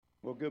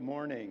Well, good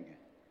morning.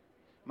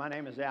 My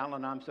name is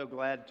Alan. I'm so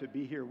glad to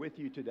be here with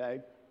you today.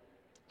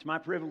 It's my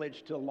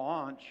privilege to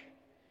launch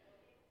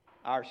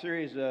our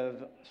series of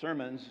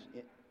sermons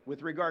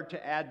with regard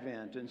to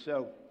Advent. And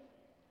so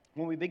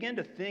when we begin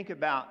to think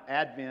about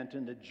Advent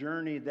and the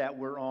journey that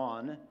we're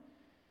on,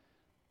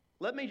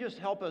 let me just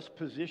help us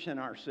position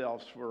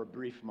ourselves for a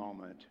brief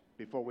moment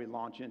before we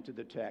launch into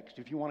the text.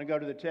 If you want to go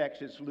to the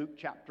text, it's Luke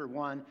chapter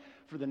 1.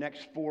 For the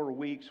next 4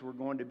 weeks, we're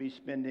going to be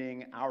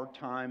spending our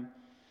time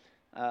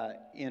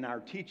in our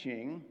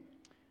teaching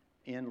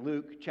in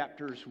Luke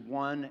chapters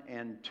 1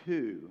 and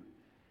 2.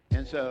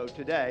 And so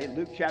today,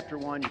 Luke chapter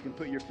 1, you can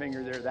put your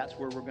finger there. That's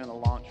where we're going to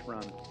launch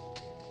from.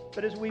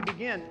 But as we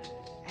begin,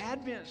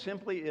 Advent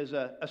simply is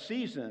a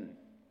season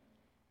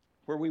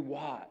where we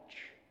watch,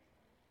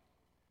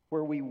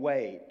 where we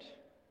wait,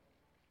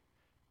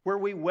 where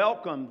we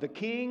welcome the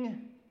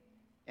King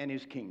and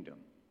His kingdom.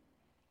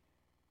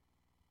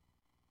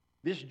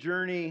 This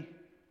journey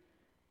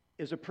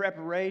is a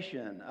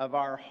preparation of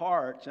our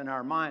hearts and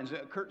our minds.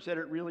 Kurt said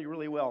it really,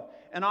 really well.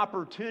 An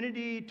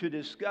opportunity to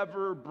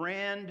discover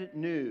brand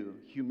new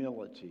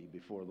humility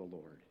before the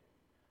Lord.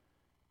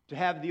 To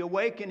have the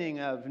awakening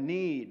of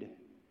need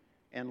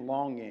and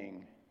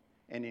longing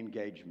and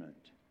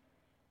engagement.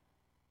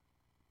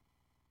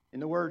 In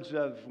the words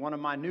of one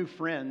of my new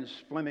friends,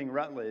 Fleming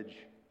Rutledge,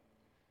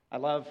 I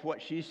love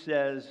what she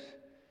says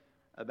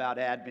about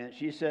Advent.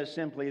 She says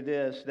simply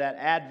this, that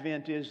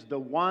Advent is the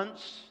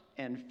once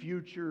and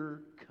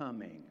future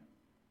coming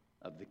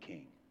of the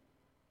King.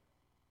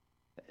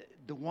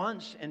 The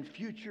once and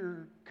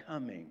future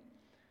coming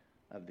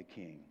of the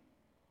King.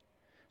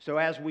 So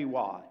as we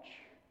watch,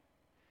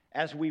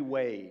 as we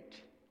wait,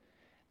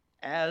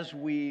 as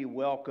we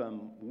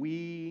welcome,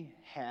 we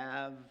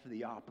have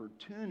the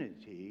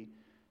opportunity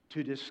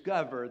to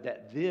discover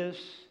that this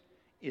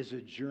is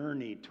a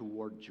journey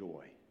toward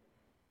joy.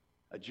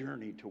 A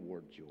journey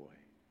toward joy.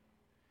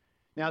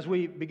 Now, as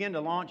we begin to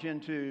launch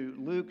into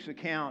Luke's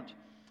account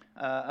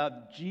of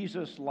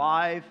Jesus'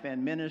 life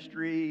and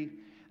ministry,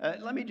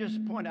 let me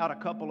just point out a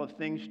couple of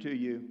things to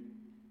you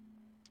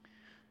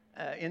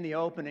in the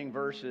opening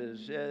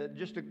verses.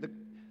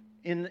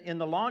 In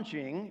the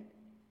launching,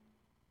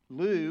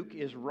 Luke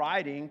is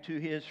writing to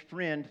his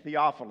friend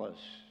Theophilus.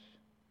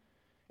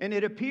 And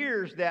it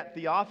appears that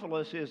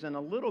Theophilus is in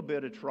a little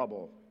bit of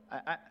trouble.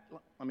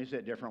 Let me say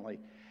it differently.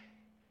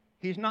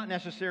 He's not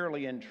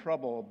necessarily in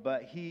trouble,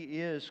 but he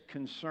is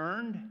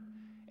concerned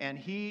and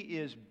he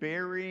is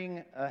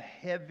bearing a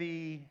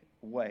heavy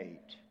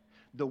weight.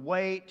 The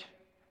weight,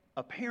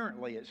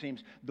 apparently it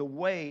seems, the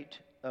weight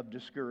of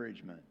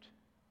discouragement.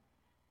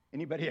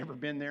 Anybody ever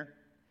been there?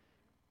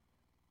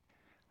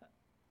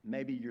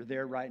 Maybe you're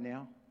there right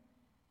now.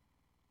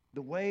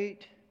 The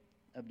weight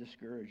of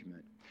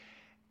discouragement.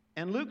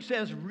 And Luke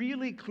says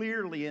really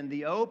clearly in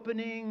the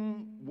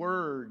opening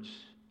words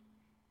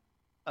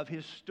of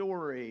his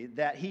story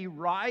that he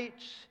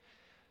writes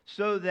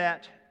so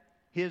that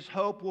his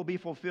hope will be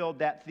fulfilled,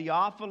 that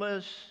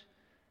Theophilus,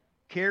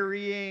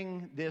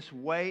 carrying this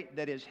weight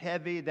that is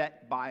heavy,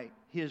 that by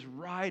his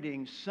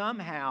writing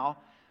somehow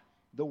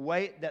the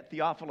weight that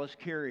Theophilus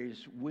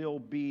carries will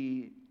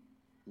be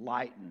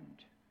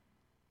lightened.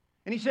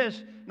 And he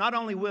says not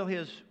only will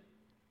his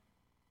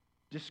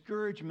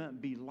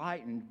discouragement be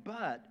lightened,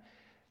 but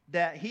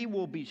that he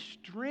will be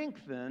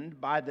strengthened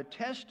by the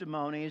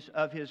testimonies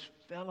of his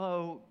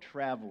fellow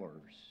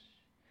travelers.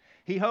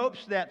 He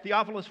hopes that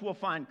Theophilus will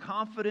find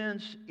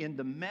confidence in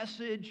the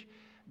message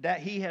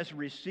that he has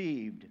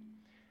received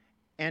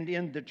and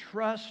in the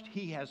trust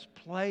he has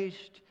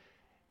placed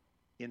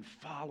in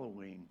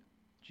following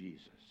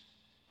Jesus.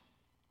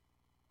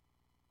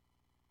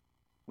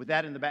 With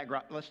that in the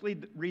background, let's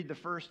read the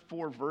first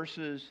 4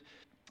 verses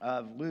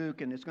of Luke,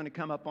 and it's going to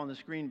come up on the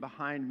screen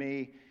behind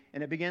me.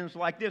 And it begins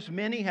like this.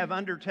 Many have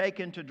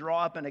undertaken to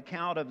draw up an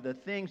account of the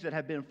things that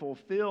have been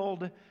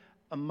fulfilled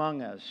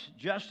among us,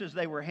 just as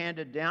they were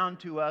handed down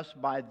to us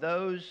by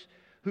those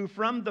who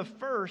from the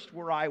first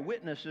were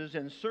eyewitnesses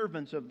and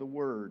servants of the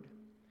word.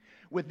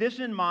 With this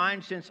in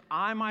mind, since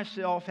I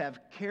myself have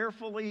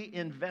carefully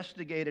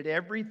investigated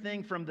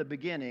everything from the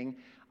beginning,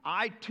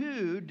 I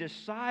too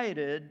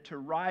decided to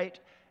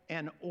write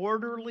an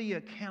orderly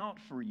account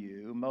for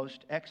you,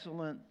 most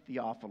excellent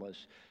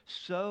Theophilus,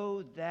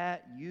 so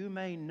that you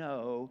may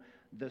know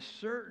the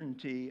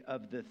certainty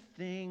of the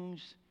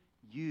things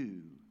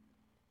you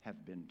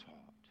have been taught.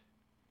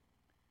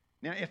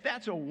 Now, if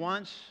that's a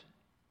once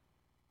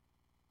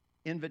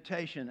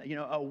invitation,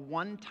 a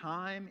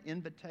one-time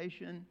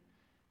invitation,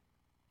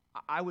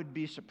 I would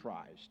be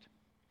surprised.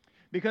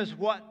 Because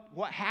what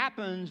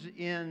happens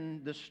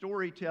in the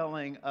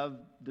storytelling of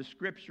the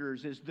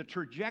Scriptures is the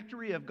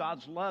trajectory of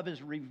God's love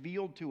is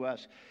revealed to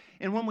us.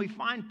 And when we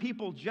find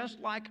people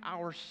just like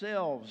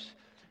ourselves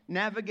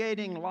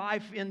navigating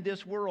life in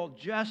this world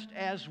just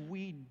as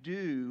we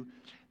do,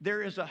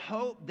 there is a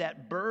hope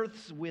that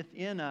births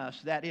within us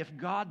that if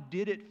God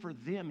did it for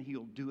them,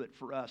 He'll do it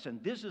for us.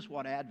 And this is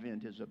what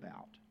Advent is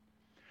about.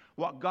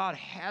 What God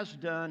has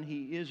done,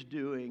 He is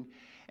doing.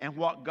 and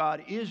what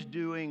God is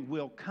doing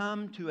will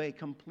come to a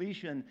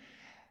completion,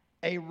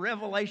 a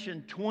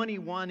Revelation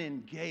 21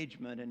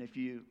 engagement. And if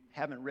you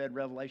haven't read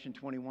Revelation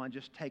 21,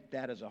 just take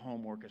that as a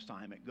homework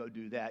assignment. Go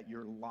do that.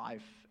 Your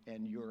life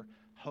and your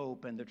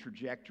hope and the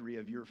trajectory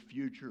of your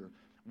future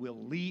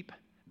will leap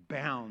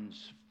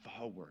bounds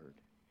forward.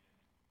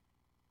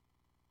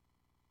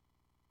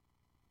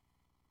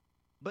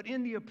 But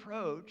in the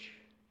approach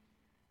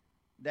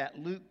that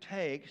Luke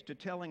takes to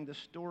telling the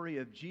story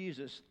of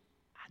Jesus,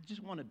 I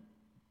just want to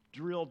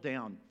drill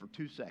down for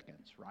 2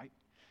 seconds, right?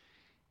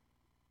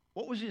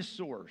 What was his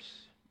source?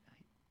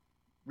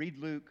 Read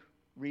Luke,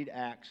 read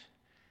Acts.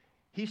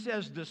 He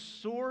says the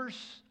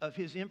source of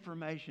his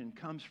information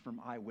comes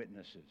from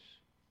eyewitnesses.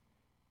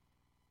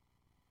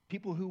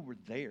 People who were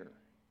there.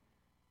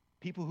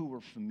 People who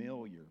were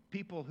familiar.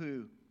 People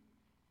who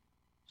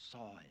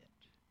saw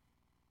it,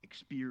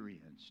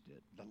 experienced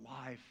it. The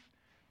life,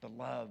 the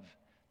love,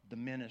 the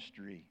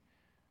ministry,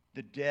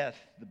 the death,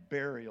 the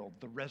burial,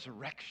 the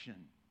resurrection,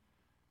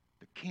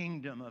 the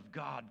kingdom of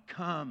God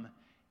come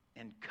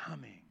and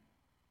coming.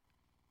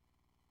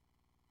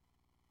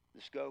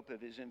 The scope of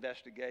his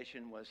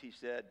investigation was, he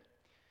said,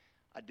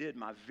 I did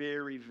my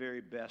very, very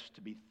best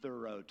to be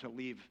thorough, to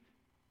leave,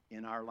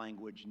 in our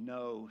language,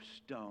 no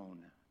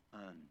stone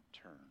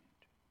unturned.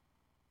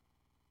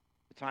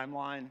 The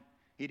timeline,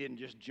 he didn't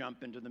just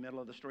jump into the middle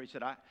of the story. He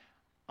said, I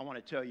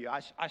want to tell you,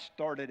 I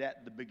started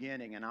at the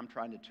beginning, and I'm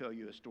trying to tell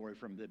you a story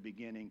from the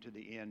beginning to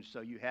the end.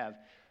 So you have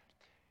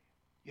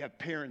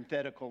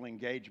parenthetical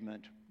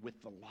engagement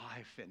with the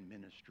life and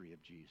ministry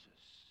of Jesus,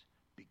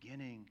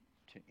 beginning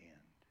to end.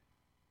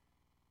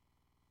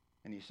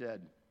 And he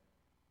said,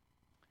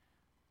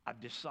 I've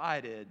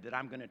decided that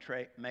I'm going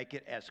to make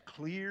it as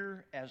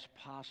clear as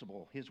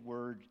possible, his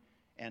word,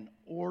 an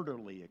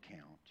orderly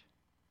account.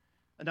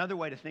 Another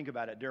way to think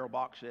about it, Darrell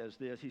Bock says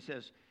this. He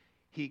says,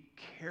 he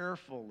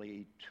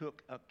carefully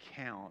took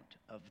account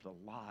of the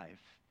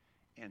life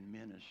and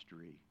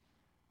ministry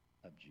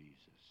of Jesus.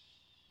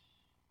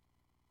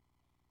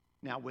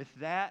 Now, with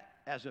that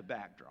as a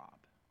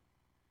backdrop,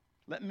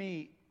 let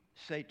me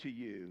say to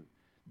you,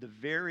 the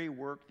very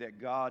work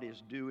that God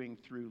is doing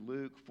through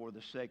Luke for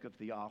the sake of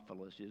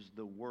Theophilus is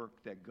the work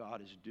that God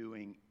is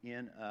doing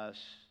in us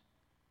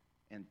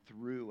and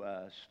through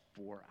us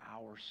for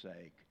our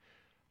sake,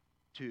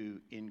 to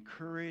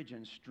encourage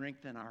and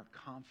strengthen our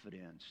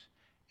confidence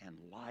and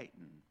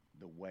lighten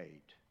the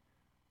weight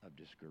of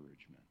discouragement.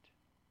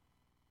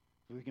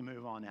 We can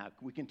move on now.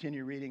 We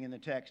continue reading in the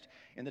text.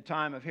 In the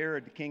time of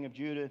Herod, the king of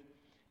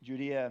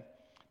Judea,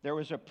 there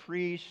was a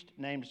priest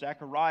named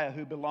Zechariah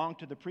who belonged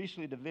to the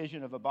priestly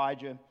division of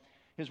Abijah.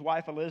 His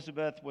wife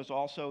Elizabeth was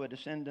also a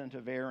descendant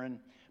of Aaron.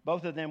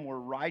 Both of them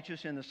were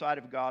righteous in the sight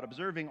of God,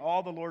 observing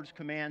all the Lord's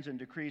commands and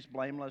decrees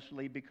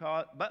blamelessly,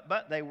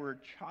 but they were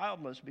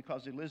childless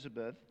because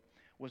Elizabeth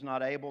was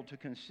not able to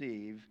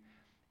conceive,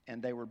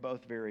 and they were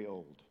both very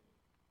old.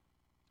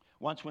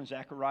 Once when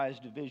Zechariah's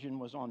division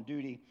was on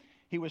duty,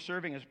 he was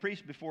serving as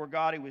priest before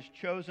God. He was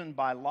chosen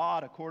by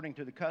lot, according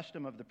to the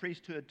custom of the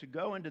priesthood, to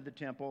go into the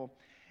temple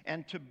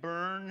and to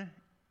burn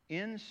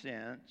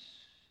incense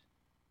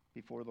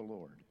before the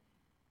Lord.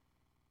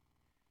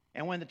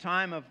 And when the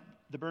time of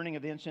the burning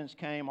of the incense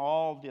came,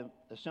 all the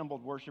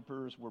assembled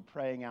worshipers were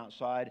praying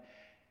outside.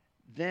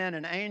 Then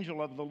an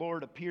angel of the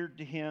Lord appeared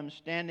to him,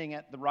 standing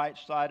at the right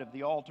side of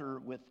the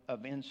altar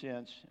of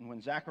incense. And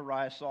when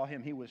Zechariah saw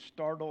him, he was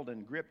startled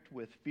and gripped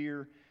with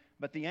fear.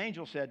 But the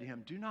angel said to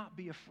him, "Do not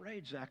be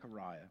afraid,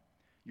 Zechariah.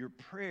 Your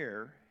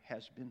prayer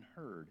has been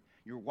heard.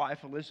 Your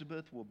wife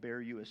Elizabeth will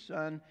bear you a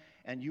son,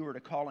 and you are to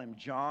call him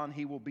John.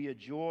 He will be a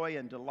joy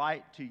and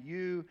delight to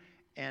you,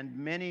 and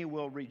many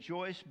will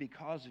rejoice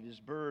because of his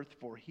birth,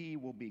 for he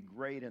will be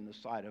great in the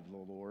sight of the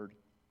Lord.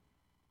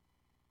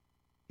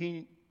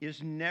 He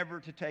is never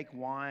to take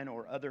wine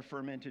or other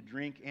fermented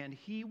drink, and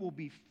he will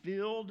be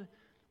filled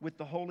with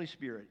the Holy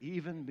Spirit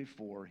even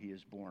before he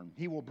is born.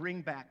 He will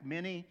bring back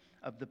many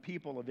of the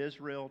people of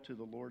Israel to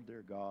the Lord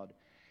their God.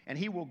 And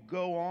he will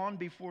go on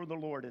before the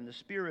Lord in the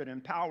spirit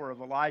and power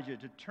of Elijah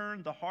to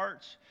turn the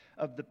hearts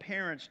of the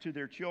parents to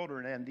their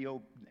children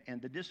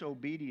and the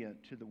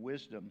disobedient to the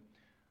wisdom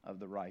of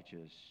the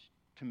righteous,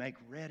 to make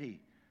ready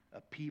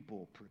a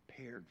people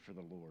prepared for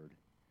the Lord."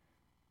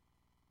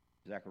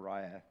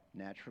 Zechariah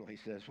naturally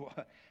says,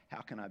 "Well,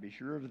 how can I be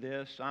sure of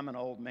this? I'm an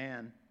old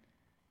man,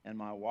 and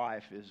my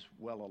wife is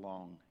well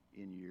along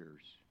in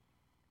years."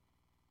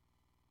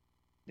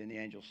 Then the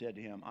angel said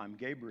to him, "I'm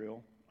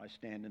Gabriel. I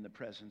stand in the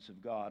presence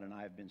of God, and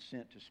I have been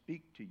sent to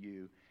speak to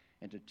you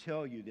and to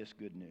tell you this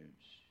good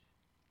news.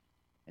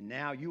 And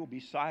now you will be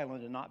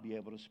silent and not be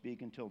able to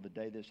speak until the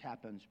day this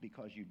happens,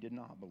 because you did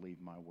not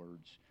believe my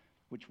words,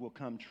 which will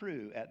come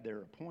true at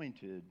their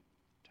appointed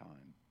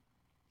time."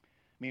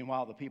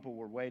 Meanwhile, the people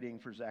were waiting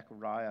for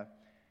Zechariah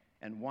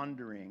and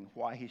wondering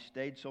why he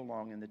stayed so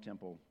long in the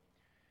temple.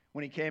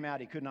 When he came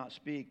out, he could not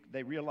speak.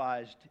 They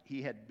realized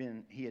he had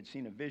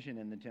seen a vision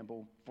in the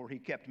temple, for he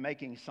kept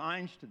making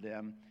signs to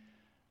them,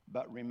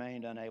 but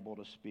remained unable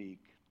to speak.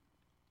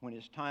 When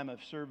his time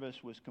of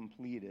service was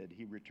completed,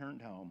 he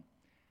returned home,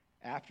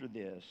 After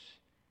this,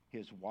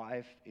 his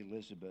wife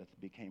Elizabeth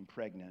became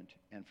pregnant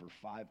and for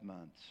 5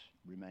 months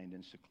remained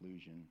in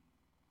seclusion.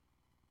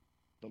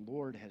 The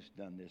Lord has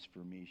done this for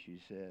me, she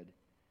said.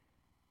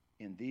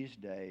 In these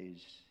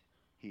days,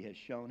 he has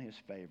shown his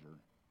favor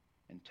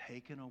and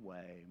taken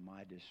away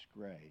my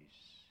disgrace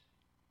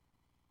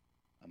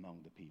among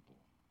the people.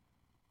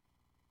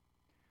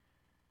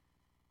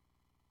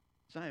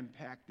 As I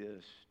unpack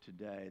this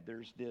today,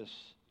 there's this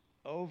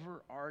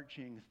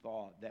overarching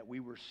thought that we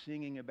were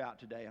singing about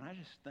today, and I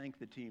just thank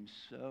the team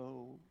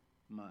so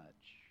much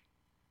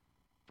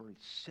for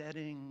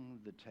setting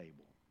the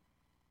table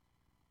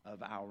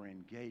of our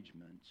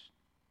engagements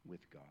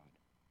with God.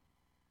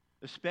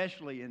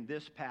 Especially in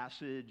this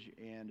passage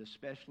and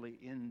especially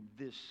in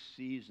this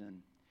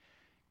season.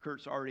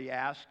 Kurt's already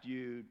asked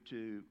you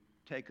to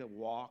take a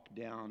walk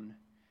down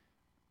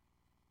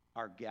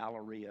our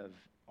gallery of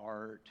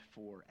art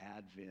for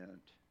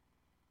Advent.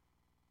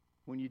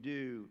 When you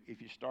do,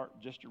 if you start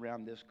just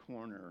around this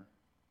corner,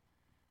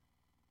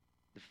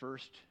 the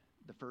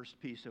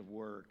first piece of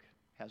work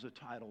has a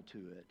title to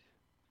it.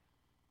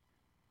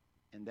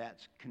 And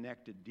that's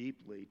connected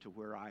deeply to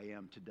where I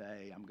am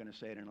today. I'm going to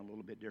say it in a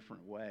little bit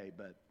different way,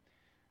 but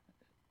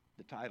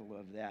the title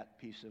of that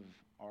piece of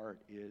art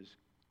is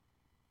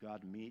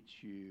God Meets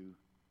You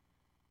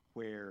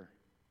Where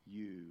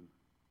You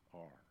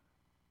Are.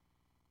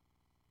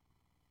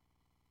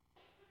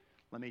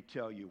 Let me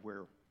tell you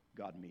where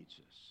God meets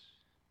us.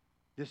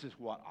 This is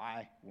what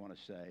I want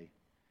to say.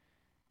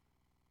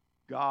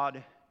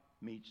 God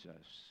meets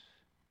us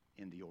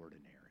in the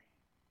ordinary.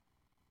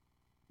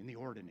 In the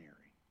ordinary.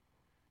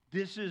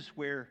 This is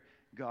where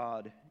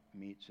God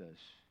meets us.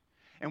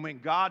 And when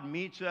God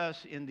meets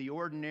us in the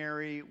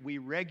ordinary, we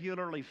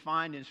regularly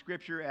find in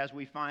Scripture, as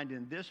we find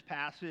in this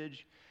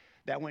passage,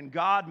 that when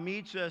God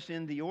meets us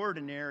in the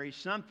ordinary,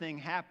 something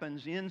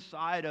happens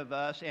inside of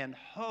us and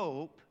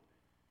hope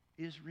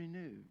is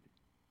renewed.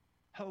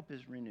 Hope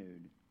is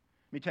renewed.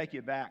 Let me take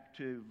you back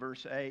to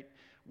verse 8.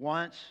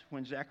 Once,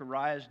 when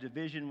Zechariah's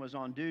division was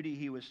on duty,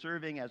 he was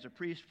serving as a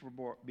priest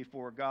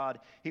before God.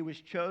 He was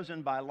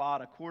chosen by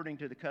Lot, according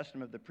to the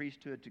custom of the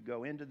priesthood, to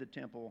go into the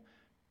temple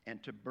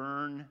and to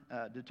burn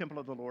the temple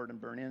of the Lord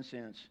and burn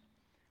incense.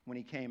 When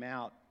he came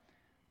out,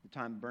 the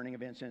time of burning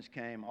of incense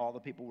came, all the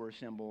people were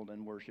assembled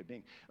and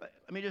worshiping.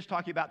 Let me just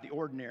talk to you about the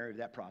ordinary of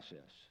that process.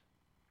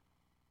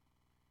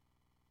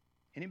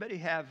 Anybody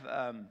have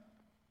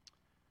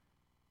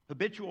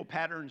habitual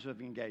patterns of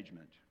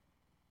engagement?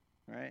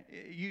 Right?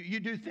 You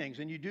do things,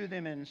 and you do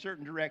them in a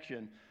certain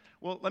direction.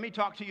 Well, let me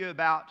talk to you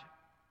about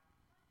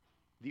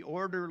the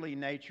orderly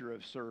nature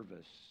of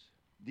service.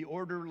 The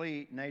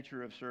orderly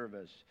nature of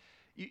service.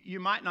 You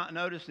might not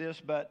notice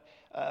this, but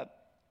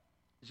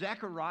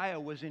Zechariah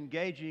was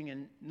engaging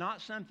in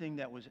not something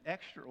that was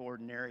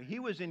extraordinary. He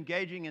was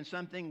engaging in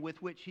something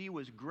with which he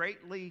was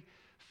greatly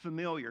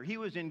familiar. He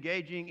was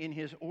engaging in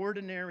his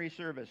ordinary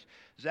service.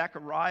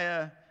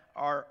 Zechariah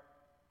are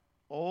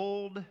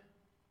old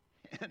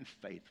and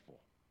faithful.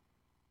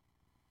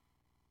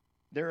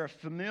 They're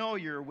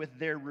familiar with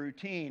their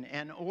routine,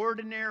 an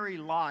ordinary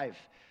life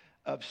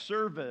of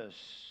service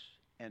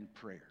and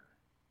prayer.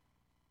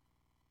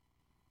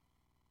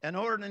 An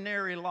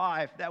ordinary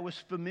life that was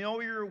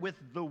familiar with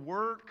the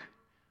work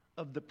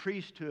of the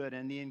priesthood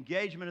and the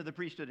engagement of the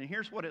priesthood. And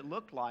here's what it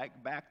looked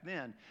like back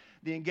then.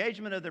 The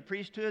engagement of the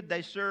priesthood,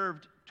 they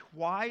served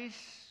twice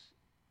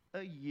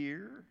a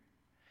year.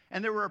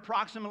 And there were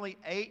approximately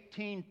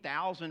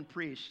 18,000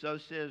 priests, so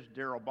says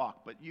Darrell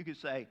Bach. But you could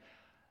say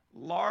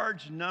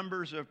large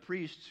numbers of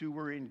priests who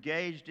were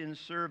engaged in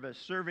service,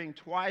 serving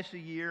twice a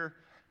year.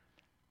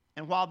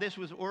 And while this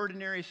was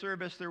ordinary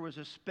service, there was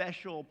a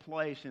special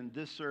place in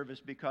this service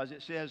because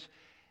it says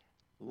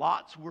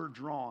lots were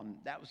drawn.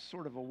 That was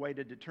sort of a way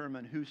to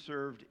determine who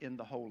served in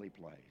the holy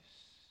place.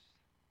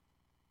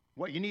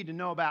 What you need to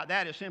know about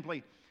that is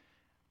simply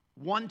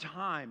one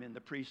time in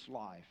the priest's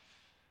life,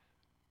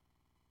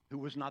 who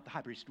was not the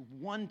high priest,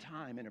 one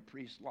time in a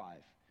priest's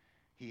life,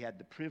 he had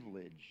the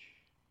privilege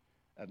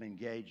of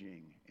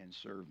engaging and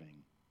serving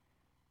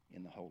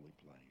in the holy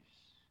place.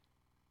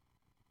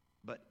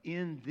 But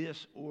in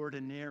this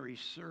ordinary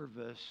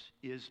service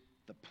is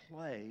the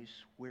place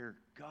where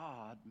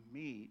God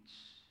meets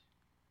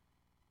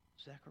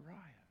Zechariah.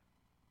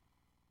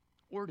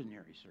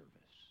 Ordinary service.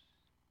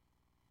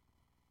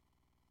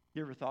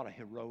 You ever thought of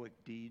heroic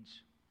deeds?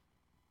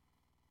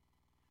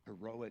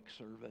 Heroic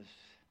service?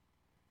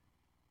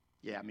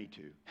 Yeah, me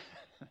too.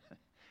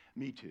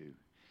 Me too.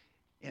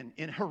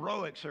 In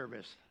heroic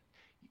service,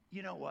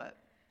 you know what?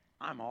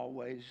 I'm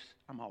always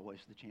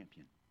the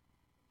champion.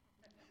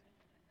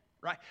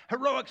 Right?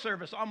 Heroic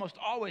service almost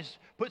always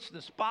puts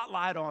the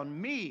spotlight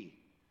on me.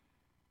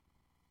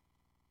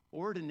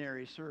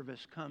 Ordinary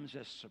service comes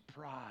as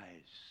surprise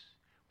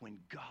when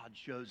God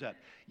shows up.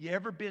 You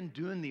ever been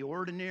doing the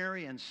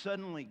ordinary and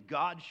suddenly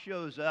God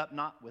shows up,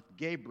 not with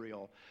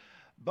Gabriel,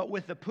 but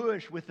with a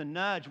push, with a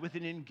nudge, with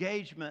an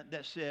engagement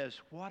that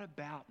says, what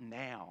about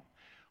now?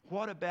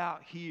 What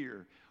about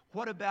here?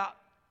 What about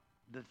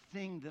the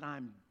thing that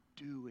I'm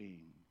doing?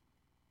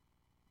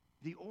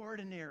 The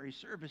ordinary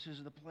service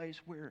is the place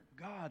where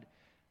God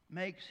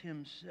makes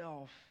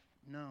himself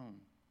known.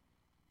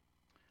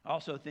 I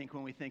also think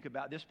when we think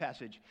about this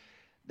passage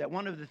that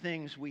one of the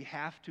things we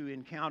have to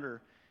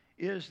encounter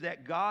is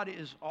that God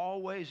is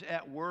always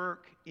at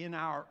work in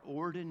our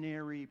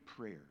ordinary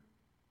prayer.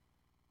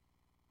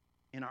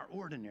 In our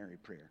ordinary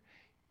prayer.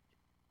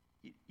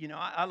 You know,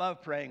 I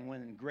love praying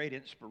when great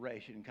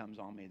inspiration comes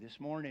on me. This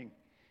morning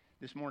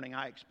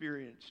I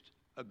experienced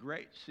a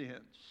great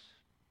sense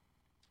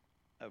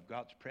of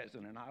God's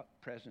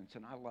presence,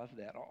 and I love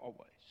that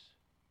always.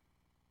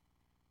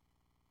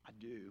 I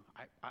do.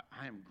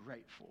 I am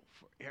grateful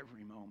for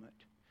every moment.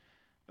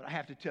 But I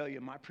have to tell you,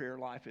 my prayer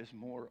life is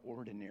more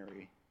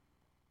ordinary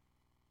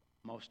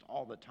most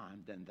all the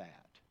time than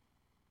that.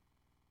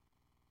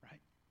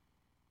 Right?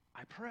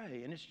 I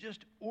pray, and it's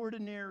just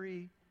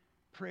ordinary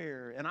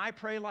prayer. And I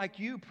pray like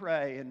you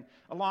pray. And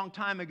a long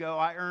time ago,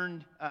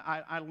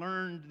 I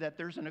learned that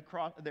there's an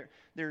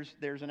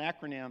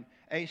acronym,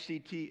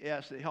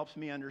 ACTS, that helps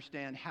me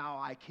understand how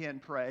I can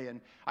pray. And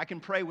I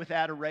can pray with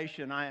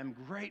adoration. I am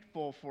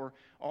grateful for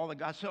all that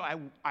God. So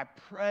I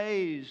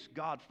praise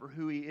God for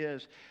who He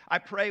is. I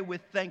pray with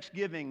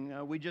thanksgiving.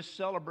 We just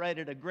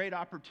celebrated a great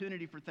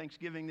opportunity for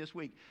Thanksgiving this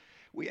week.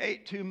 We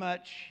ate too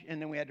much,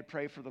 and then we had to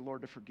pray for the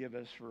Lord to forgive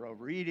us for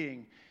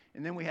overeating.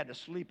 And then we had to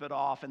sleep it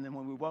off, and then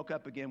when we woke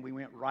up again, we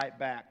went right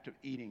back to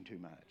eating too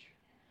much.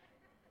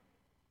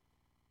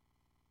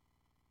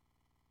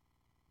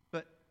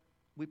 But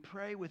we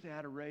pray with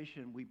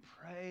adoration. We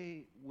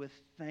pray with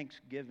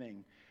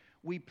thanksgiving.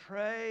 We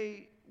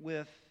pray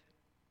with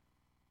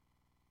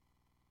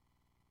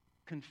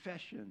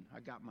confession.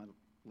 I got my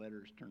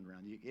letters turned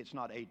around. It's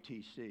not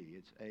ATC.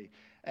 It's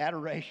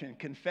adoration,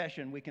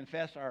 confession. We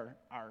confess our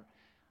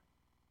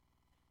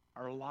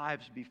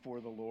lives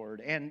before the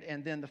Lord.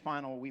 And then the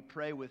final, we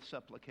pray with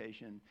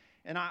supplication.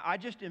 And I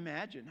just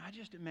imagine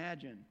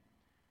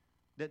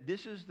that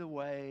this is the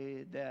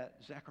way that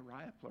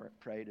Zechariah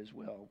prayed as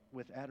well,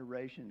 with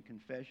adoration,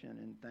 confession,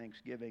 and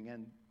thanksgiving.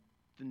 And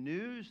the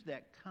news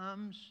that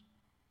comes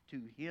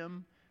to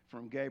him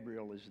from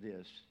Gabriel is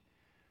this: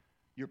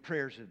 your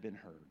prayers have been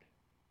heard.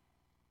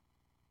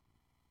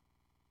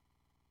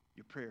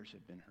 Your prayers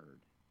have been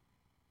heard.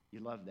 You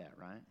love that,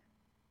 right?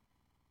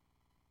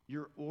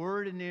 Your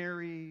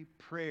ordinary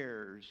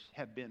prayers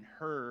have been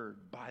heard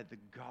by the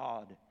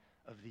God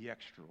of the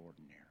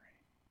extraordinary.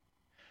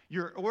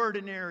 Your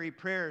ordinary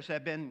prayers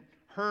have been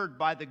heard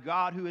by the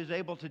God who is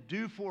able to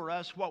do for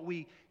us what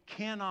we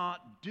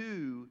cannot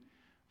do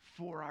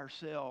for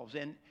ourselves.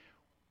 And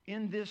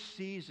in this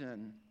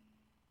season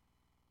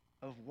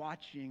of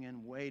watching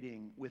and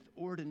waiting with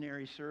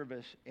ordinary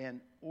service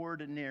and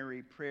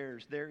ordinary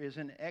prayers, there is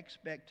an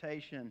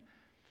expectation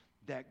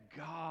that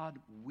God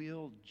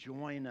will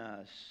join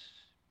us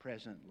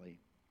presently.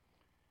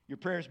 Your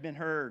prayer's been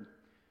heard.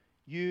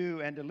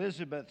 You and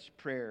Elizabeth's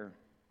prayer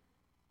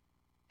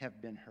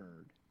have been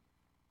heard.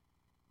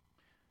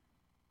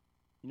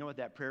 You know what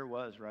that prayer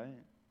was, right?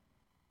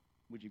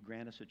 Would you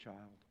grant us a child?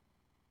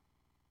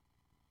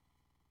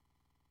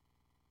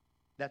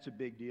 That's a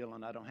big deal,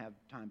 and I don't have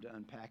time to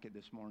unpack it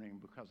this morning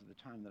because of the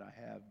time that I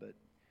have, but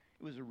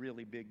it was a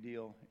really big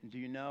deal. And do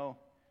you know,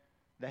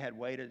 they had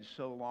waited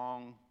so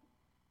long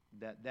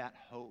that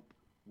hope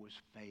was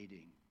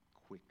fading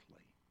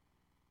quickly.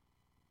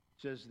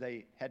 It says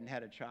they hadn't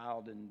had a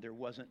child, and there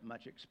wasn't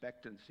much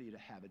expectancy to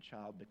have a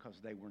child because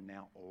they were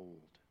now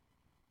old.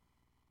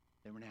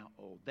 They were now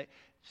old.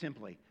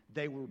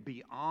 They were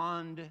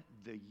beyond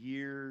the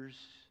years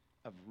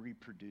of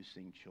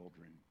reproducing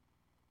children.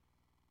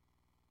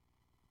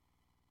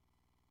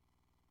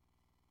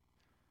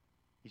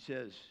 He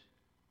says,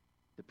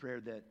 the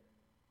prayer that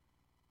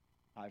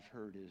I've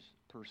heard is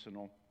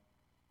personal.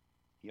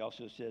 He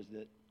also says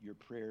that your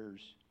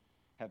prayers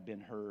have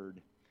been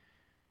heard.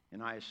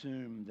 And I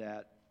assume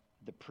that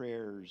the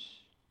prayers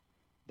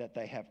that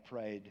they have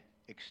prayed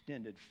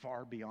extended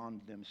far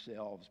beyond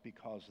themselves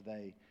because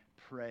they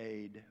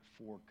prayed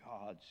for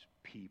God's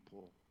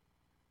people.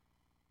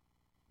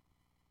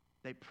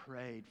 They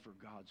prayed for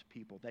God's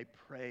people. They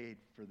prayed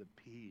for the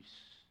peace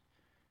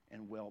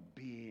and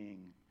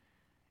well-being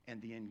and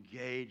the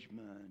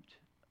engagement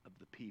of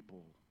the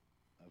people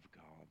of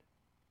God.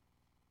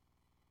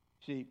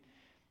 See,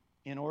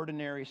 in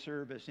ordinary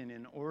service and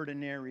in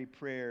ordinary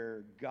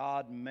prayer,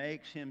 God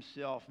makes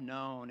himself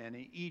known, and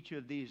in each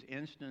of these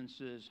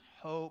instances,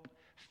 hope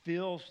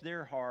fills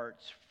their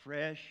hearts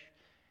fresh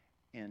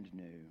and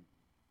new.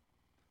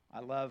 I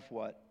love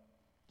what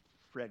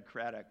Fred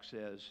Craddock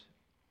says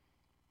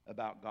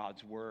about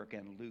God's work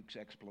and Luke's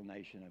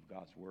explanation of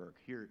God's work.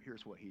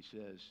 Here's what he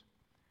says.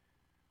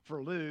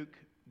 For Luke,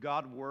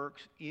 God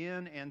works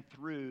in and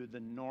through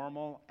the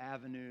normal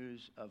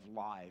avenues of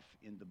life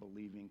in the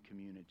believing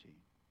community.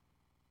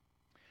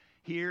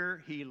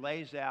 Here, he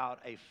lays out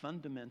a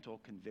fundamental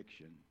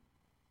conviction.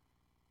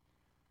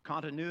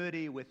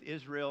 Continuity with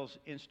Israel's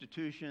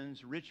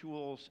institutions,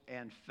 rituals,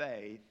 and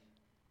faith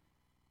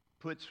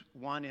puts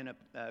one in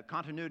a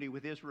continuity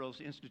with Israel's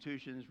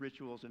institutions,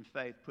 rituals, and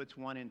faith, puts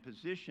one in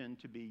position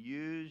to be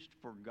used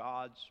for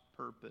God's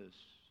purpose.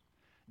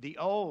 The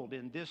old,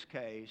 in this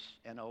case,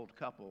 an old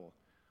couple,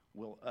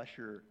 will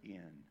usher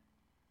in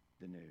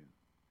the new.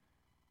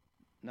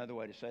 Another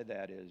way to say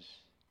that is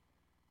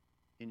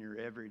in your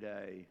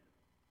everyday,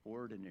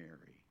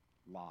 ordinary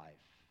life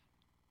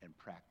and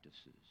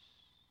practices,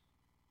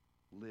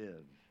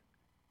 live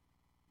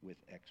with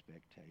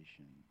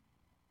expectation.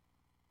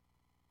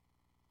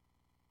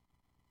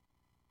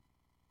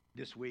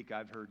 This week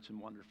I've heard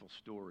some wonderful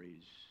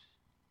stories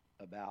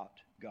about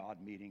God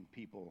meeting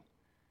people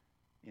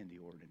in the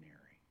ordinary.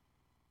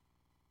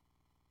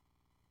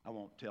 I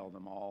won't tell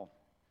them all.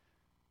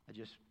 I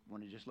just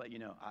want to let you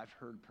know I've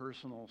heard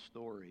personal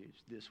stories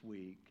this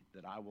week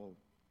that I will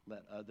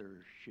let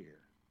others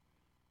share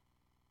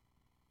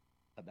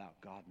about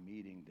God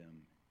meeting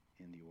them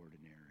in the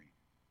ordinary.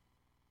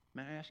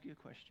 May I ask you a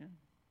question?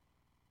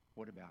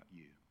 What about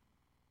you?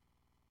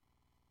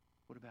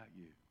 What about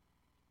you?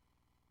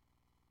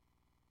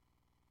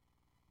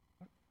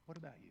 What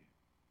about you?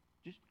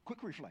 Just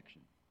quick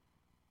reflection.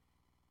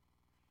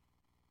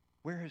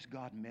 Where has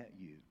God met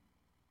you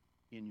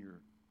in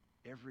your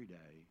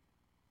everyday,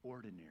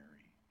 ordinary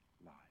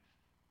life?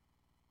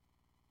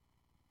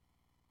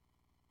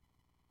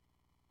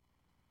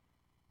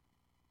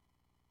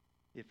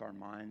 If our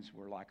minds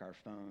were like our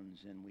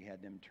phones and we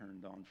had them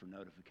turned on for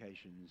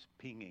notifications,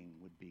 pinging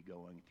would be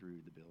going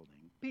through the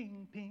building.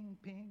 Ping, ping,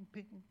 ping,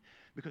 ping.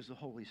 Because the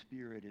Holy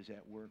Spirit is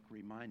at work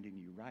reminding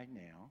you right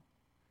now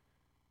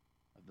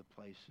of the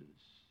places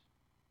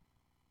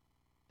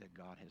that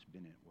God has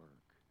been at work.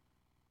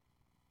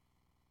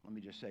 Let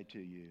me just say to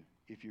you,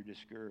 if you're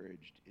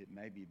discouraged, it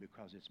may be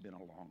because it's been a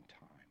long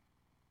time.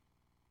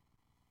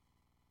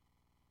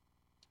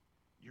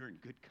 You're in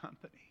good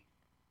company.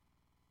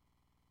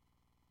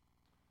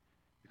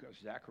 Because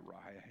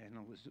Zechariah and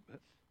Elizabeth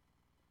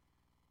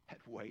had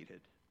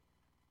waited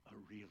a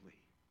really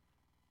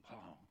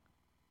long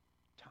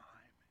time.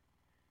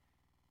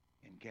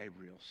 And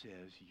Gabriel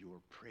says,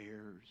 your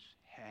prayers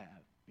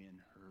have been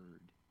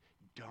heard.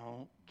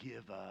 Don't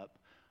give up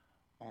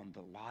on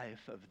the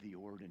life of the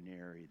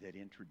ordinary that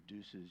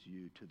introduces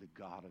you to the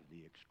God of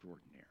the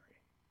extraordinary.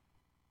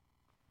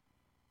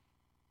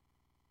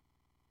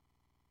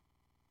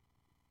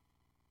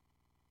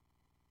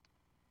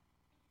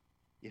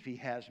 If he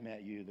has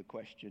met you, the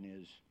question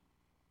is,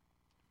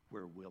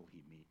 where will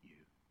he meet you?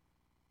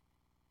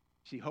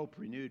 See, Hope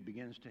Renewed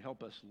begins to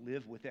help us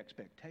live with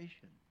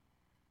expectation.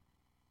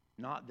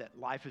 Not that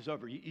life is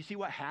over. You see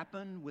what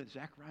happened with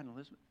Zechariah and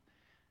Elizabeth?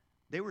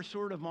 They were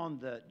sort of on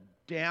the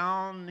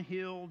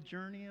downhill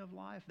journey of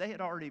life. They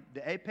had already,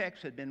 the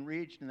apex had been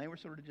reached, and they were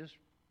sort of just,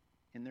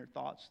 in their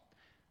thoughts,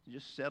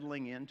 just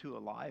settling into a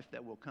life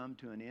that will come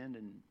to an end,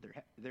 and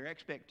their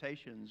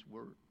expectations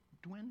were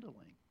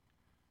dwindling.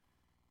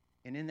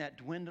 And in that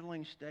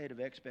dwindling state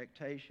of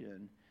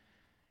expectation,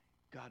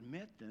 God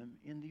met them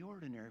in the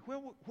ordinary. Where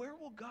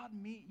will God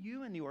meet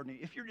you in the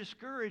ordinary? If you're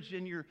discouraged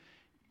and you're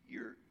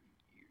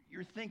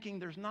thinking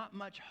there's not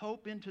much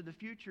hope into the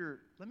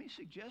future, let me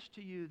suggest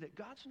to you that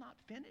God's not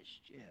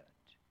finished yet.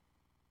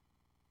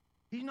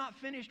 He's not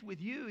finished with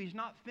you. He's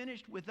not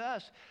finished with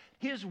us.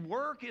 His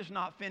work is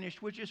not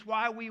finished, which is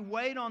why we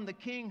wait on the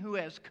King who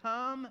has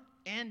come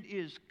and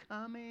is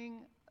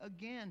coming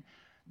again.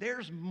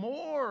 There's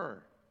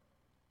more.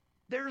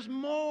 There's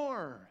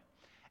more.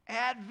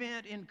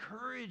 Advent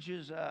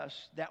encourages us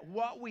that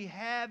what we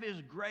have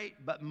is great,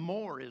 but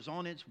more is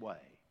on its way.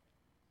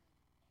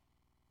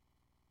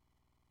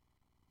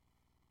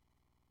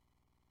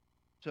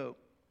 So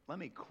let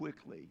me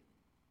quickly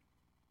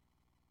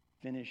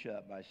finish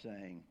up by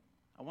saying,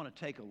 I want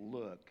to take a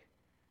look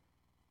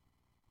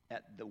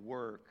at the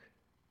work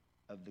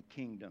of the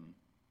kingdom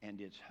and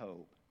its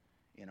hope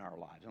in our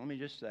lives. And let me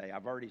just say,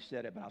 I've already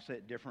said it, but I'll say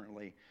it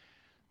differently.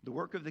 The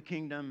work of the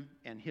kingdom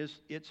and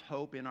its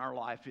hope in our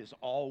life is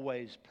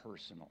always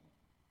personal.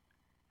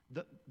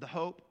 The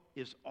hope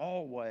is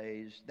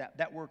always,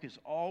 that work is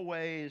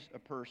always a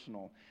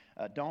personal.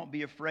 Don't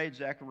be afraid,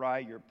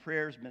 Zechariah. Your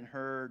prayer's been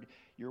heard.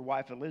 Your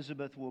wife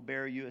Elizabeth will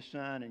bear you a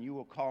son, and you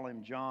will call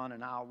him John,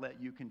 and I'll let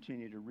you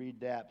continue to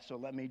read that. So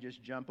let me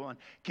just jump on.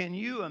 Can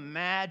you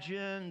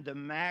imagine the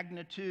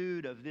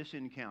magnitude of this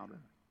encounter?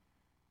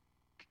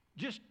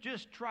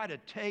 Just try to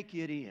take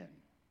it in.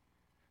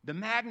 The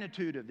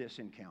magnitude of this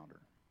encounter.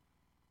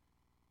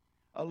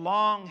 A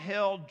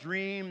long-held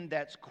dream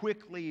that's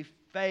quickly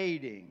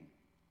fading.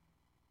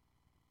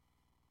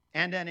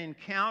 And an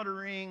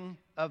encountering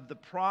of the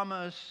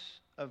promise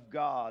of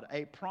God.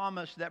 A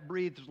promise that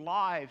breathes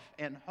life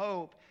and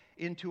hope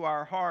into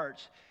our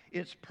hearts.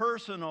 It's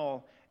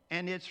personal,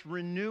 and it's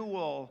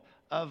renewal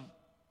of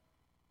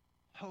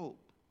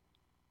hope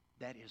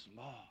that is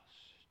lost.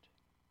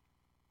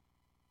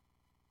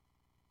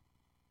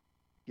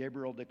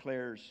 Gabriel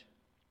declares,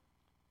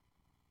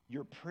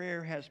 your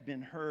prayer has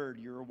been heard.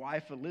 Your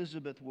wife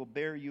Elizabeth will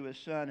bear you a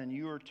son, and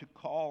you are to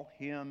call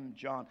him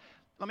John.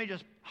 Let me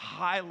just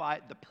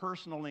highlight the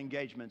personal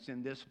engagements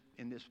in this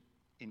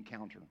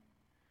encounter.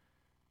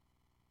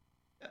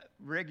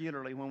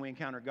 regularly when we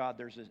encounter God,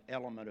 there's this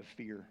element of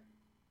fear.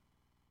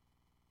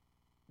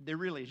 There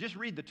really is. Just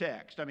read the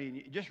text. I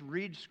mean, just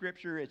read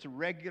Scripture. It's a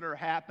regular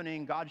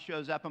happening. God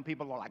shows up and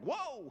people are like,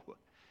 whoa!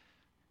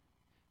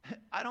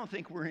 I don't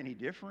think we're any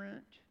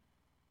different,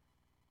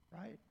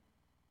 right?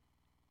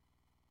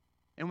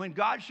 And when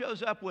God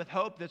shows up with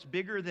hope that's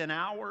bigger than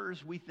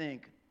ours, we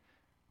think,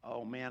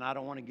 oh man, I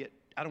don't want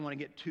to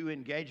get too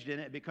engaged in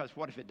it because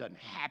what if it doesn't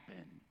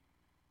happen,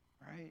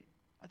 right?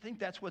 I think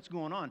that's what's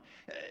going on.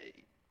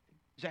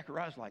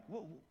 Zechariah's like,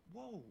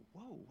 whoa,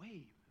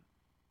 wait.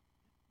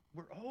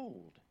 We're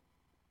old,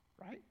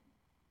 right?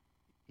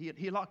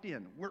 He locked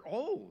in. We're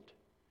old.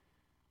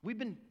 We've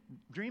been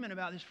dreaming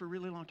about this for a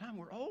really long time.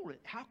 We're old.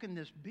 How can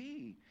this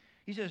be?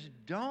 He says,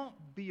 don't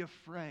be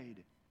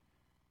afraid.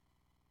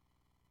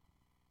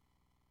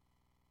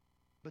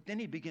 But then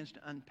he begins to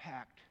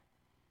unpack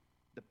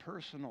the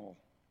personal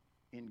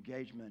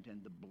engagement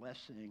and the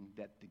blessing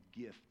that the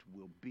gift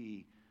will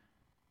be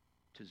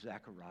to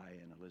Zechariah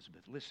and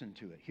Elizabeth. Listen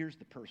to it. Here's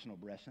the personal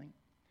blessing.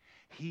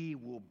 He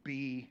will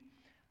be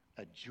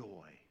a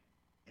joy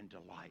and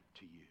delight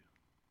to you.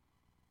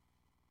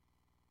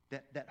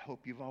 That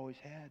hope you've always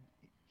had,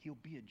 he'll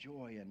be a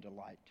joy and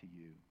delight to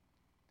you.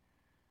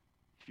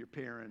 If your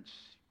parents,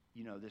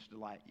 this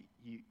delight,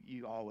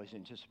 you always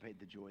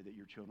anticipate the joy that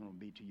your children will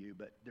be to you,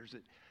 but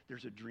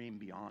there's a dream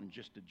beyond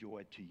just a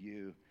joy to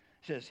you.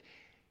 It says,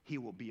 he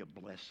will be a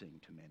blessing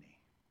to many.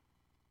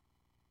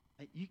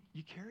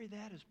 You carry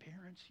that as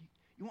parents.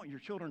 You want your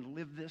children to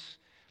live this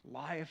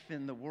life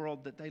in the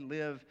world that they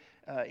live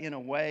in a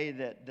way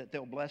that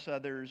they'll bless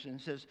others. And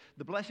it says,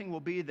 the blessing will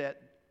be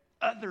that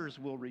others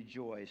will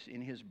rejoice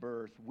in his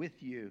birth with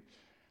you.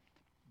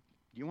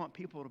 Do you want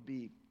people to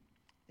be,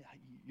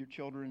 your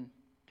children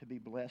to be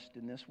blessed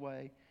in this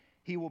way?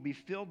 He will be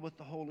filled with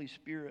the Holy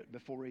Spirit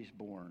before he's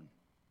born.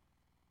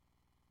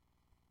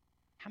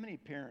 How many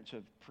parents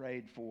have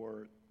prayed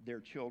for their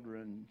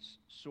children's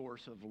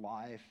source of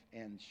life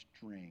and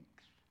strength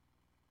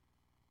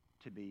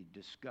to be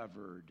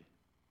discovered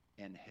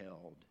and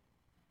held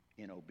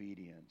in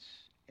obedience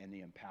and the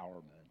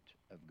empowerment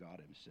of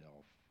God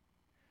himself?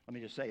 Let me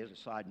just say as a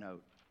side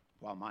note,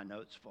 while my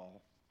notes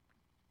fall.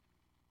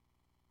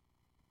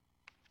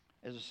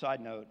 As a side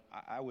note,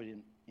 I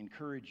would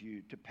encourage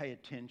you to pay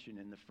attention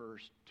in the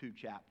first 2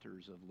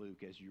 chapters of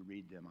Luke as you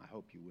read them. I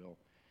hope you will.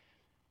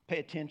 Pay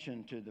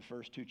attention to the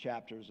first 2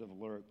 chapters of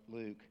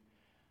Luke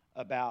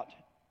about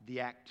the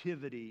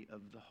activity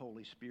of the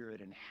Holy Spirit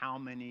and how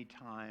many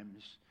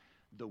times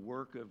the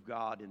work of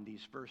God in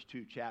these first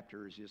 2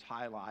 chapters is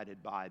highlighted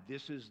by,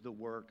 this is the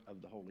work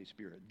of the Holy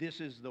Spirit. This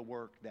is the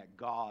work that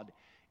God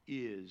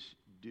is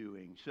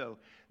doing. So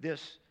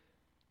this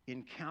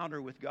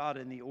encounter with God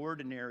in the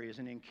ordinary is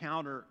an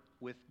encounter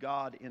with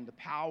God in the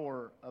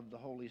power of the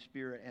Holy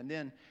Spirit. And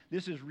then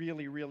this is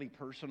really, really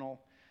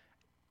personal.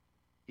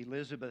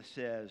 Elizabeth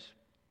says,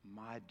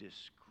 my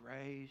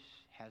disgrace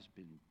has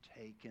been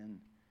taken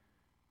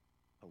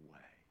away.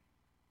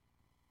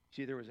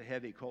 See, there was a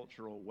heavy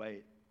cultural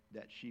weight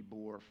that she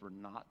bore for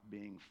not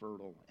being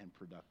fertile and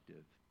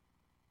productive.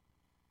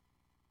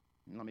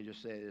 And let me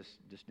just say this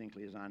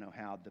distinctly as I know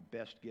how. The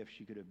best gift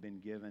she could have been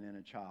given in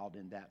a child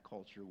in that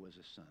culture was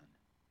a son.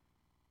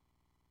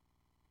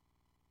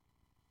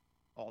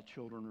 All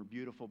children are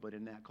beautiful, but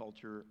in that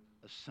culture,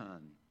 a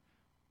son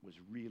was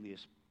really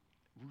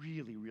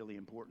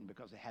important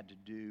because it had to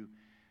do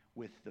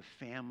with the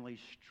family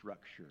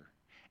structure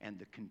and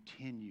the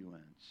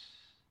continuance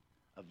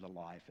of the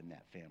life in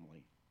that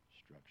family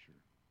structure.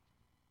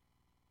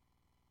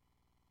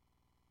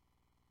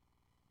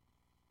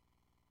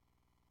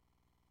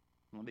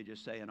 Let me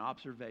just say an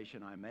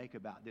observation I make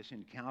about this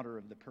encounter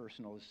of the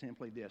personal is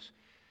simply this,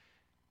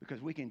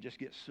 because we can just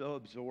get so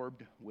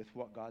absorbed with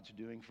what God's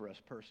doing for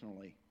us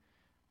personally,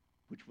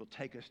 which will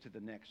take us to the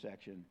next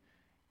section,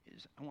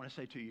 is I want to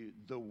say to you,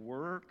 the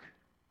work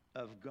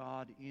of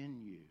God in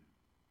you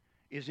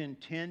is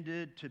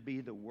intended to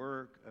be the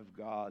work of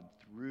God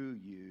through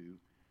you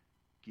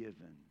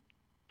given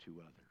to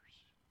others.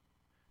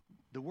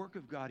 The work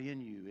of God in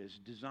you is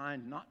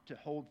designed not to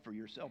hold for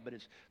yourself, but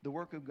it's the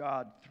work of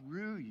God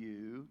through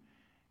you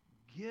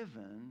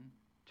given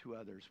to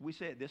others. We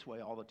say it this way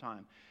all the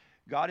time.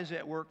 God is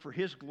at work for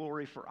his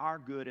glory, for our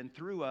good, and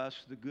through us,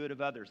 the good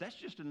of others. That's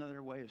just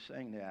another way of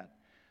saying that.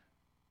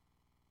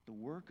 The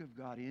work of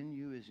God in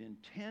you is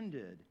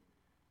intended,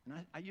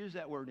 and I use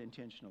that word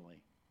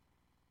intentionally,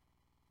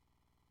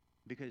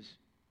 because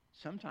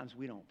sometimes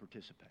we don't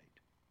participate.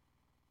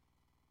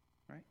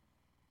 Right?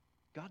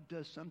 God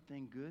does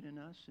something good in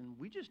us, and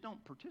we just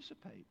don't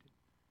participate.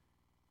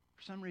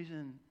 For some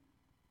reason,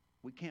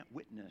 we can't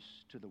witness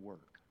to the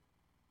work.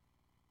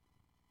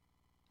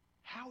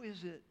 How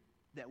is it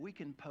that we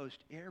can post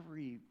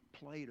every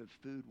plate of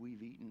food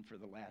we've eaten for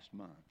the last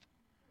month?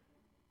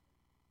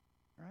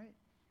 Right?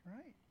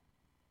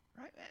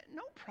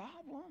 No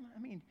problem. I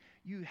mean,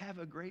 you have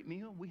a great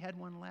meal. We had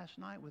one last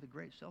night with a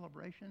great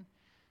celebration.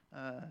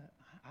 I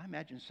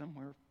imagine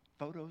somewhere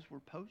photos were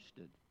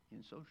posted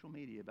in social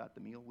media about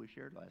the meal we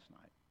shared last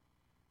night.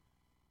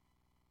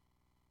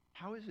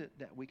 How is it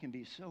that we can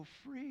be so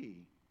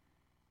free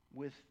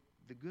with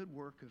the good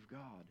work of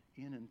God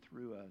in and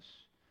through us?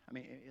 I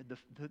mean,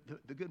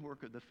 the good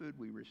work of the food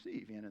we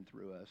receive in and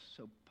through us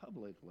so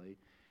publicly,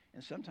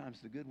 and sometimes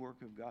the good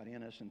work of God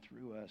in us and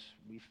through us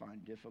we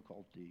find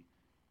difficulty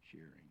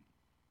sharing.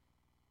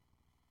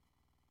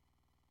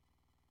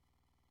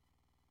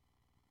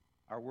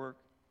 Our work,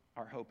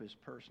 our hope is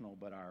personal,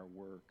 but our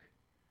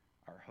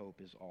hope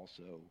is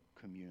also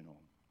communal.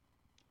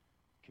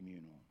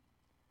 Communal.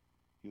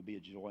 He'll be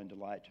a joy and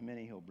delight to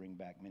many. He'll bring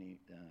back many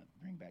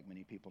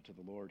people to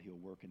the Lord. He'll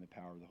work in the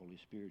power of the Holy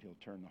Spirit. He'll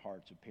turn the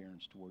hearts of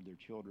parents toward their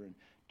children,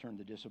 turn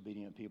the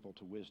disobedient people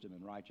to wisdom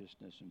and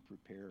righteousness, and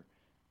prepare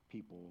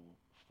people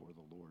for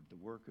the Lord. The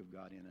work of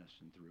God in us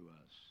and through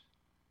us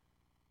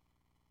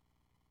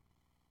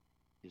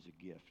is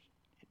a gift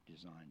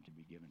designed to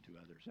be given to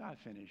others. I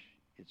finish.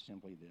 It's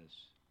simply this.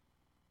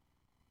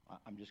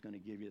 I'm just going to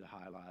give you the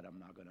highlight. I'm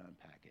not going to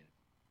unpack it.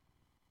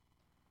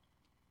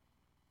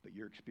 But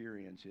your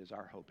experience is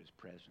our hope is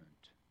present.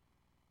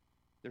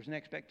 There's an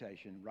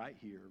expectation right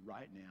here,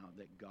 right now,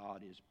 that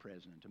God is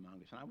present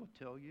among us. And I will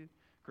tell you,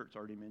 Kurt's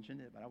already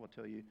mentioned it, but I will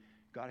tell you,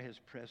 God is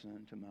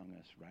present among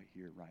us right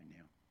here, right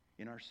now.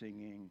 In our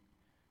singing,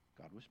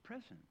 God was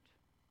present.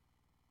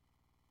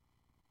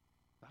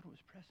 God was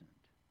present.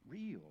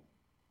 Real,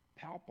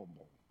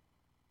 palpable,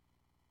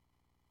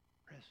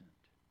 present.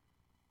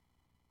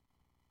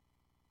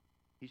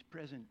 He's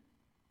present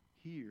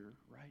here,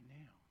 right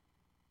now.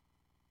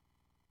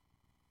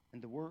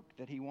 And the work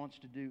that he wants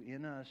to do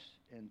in us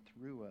and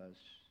through us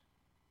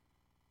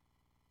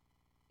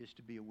is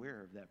to be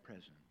aware of that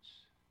presence.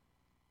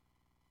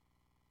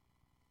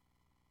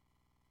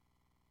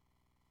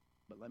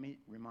 But let me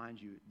remind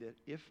you that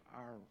if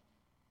our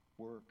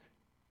work,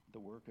 the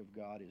work of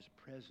God, is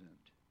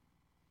present,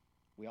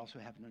 we also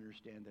have to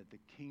understand that the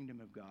kingdom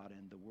of God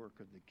and the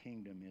work of the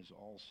kingdom is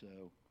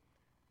also,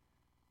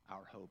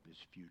 our hope is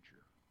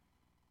future.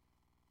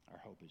 Our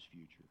hope is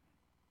future.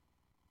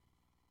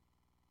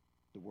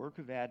 The work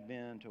of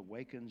Advent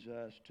awakens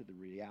us to the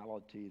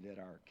reality that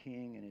our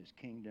King and his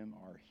kingdom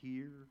are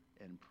here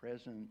and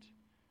present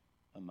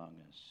among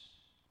us.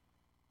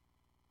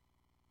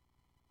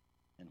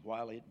 And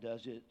while it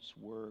does its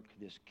work,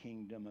 this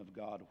kingdom of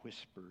God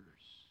whispers.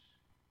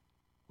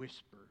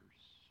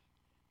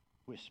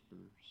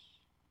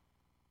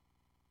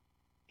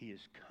 He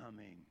is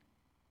coming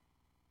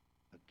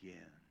again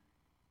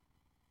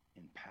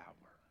in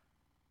power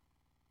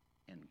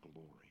and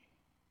glory.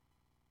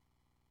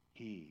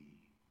 He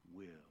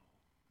will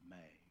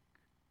make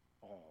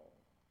all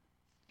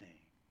things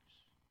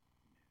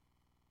new.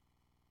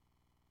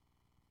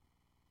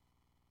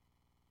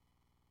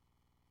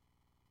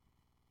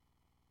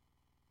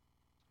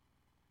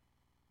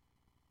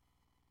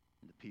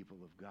 And the people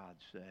of God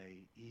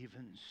say,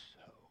 even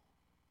so,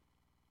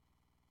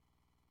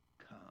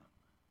 come,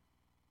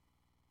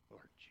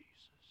 Lord Jesus.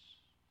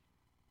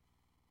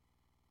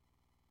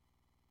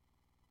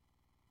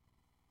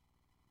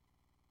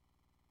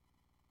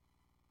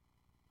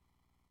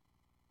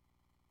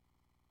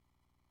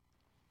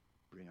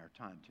 Bring our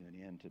time to an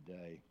end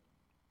today.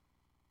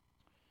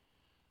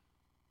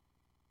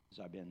 As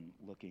I've been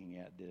looking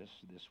at this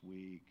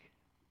week,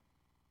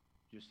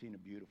 just seen a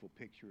beautiful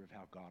picture of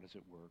how God is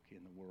at work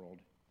in the world.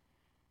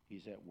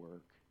 He's at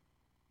work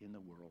in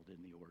the world,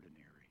 in the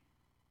ordinary.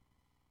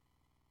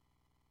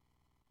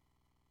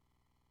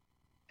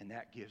 And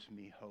that gives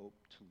me hope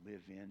to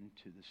live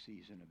into the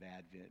season of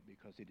Advent,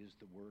 because it is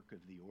the work of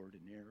the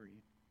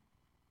ordinary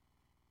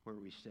where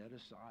we set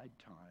aside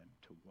time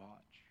to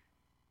watch,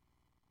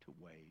 to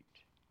wait,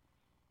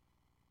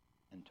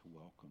 and to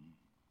welcome.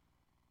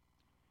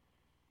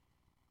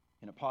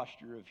 In a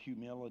posture of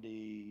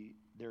humility,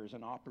 there is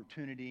an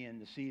opportunity in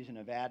the season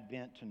of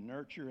Advent to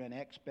nurture an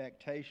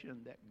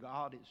expectation that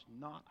God is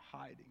not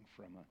hiding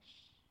from us,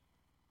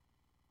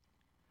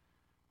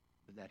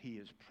 but that he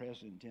is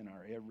present in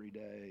our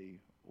everyday,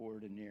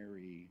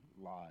 ordinary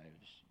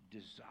lives,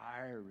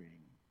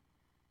 desiring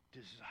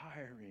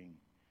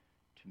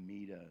to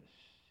meet us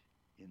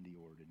in the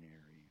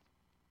ordinary.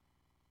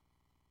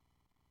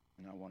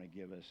 And I want to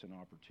give us an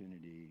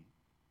opportunity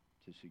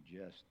to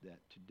suggest that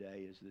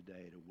today is the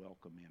day to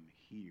welcome him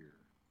here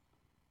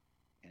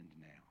and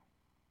now.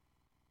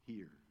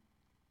 Here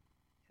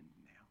and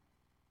now.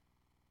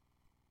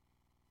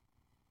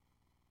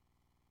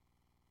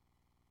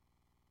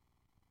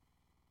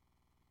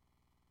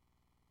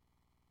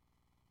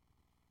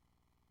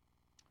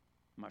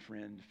 My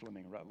friend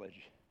Fleming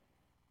Rutledge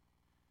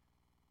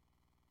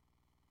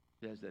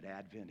says that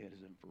Advent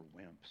isn't for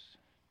wimps.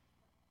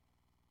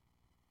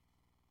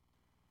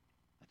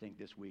 I think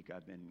this week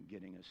I've been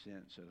getting a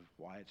sense of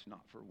why it's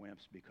not for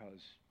wimps,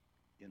 because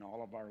in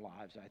all of our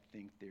lives I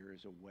think there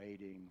is a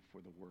waiting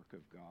for the work of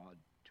God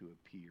to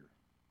appear.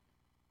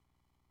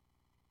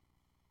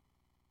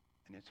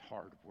 And it's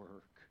hard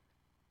work.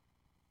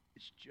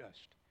 It's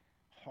just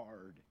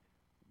hard,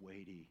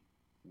 weighty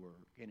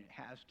work. And it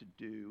has to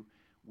do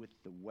with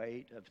the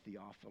weight of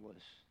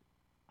Theophilus,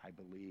 I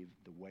believe,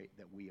 the weight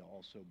that we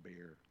also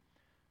bear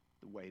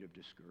the weight of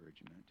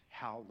discouragement.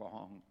 How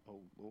long, O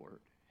Lord,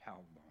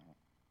 how long?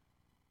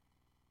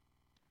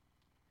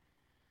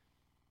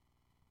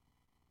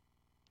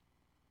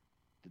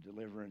 The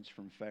deliverance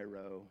from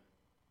Pharaoh,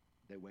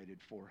 they waited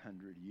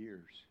 400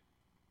 years.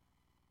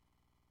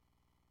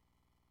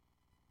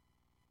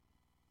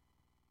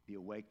 The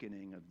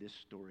awakening of this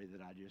story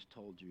that I just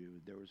told you,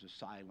 there was a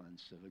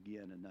silence of,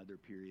 again, another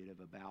period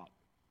of about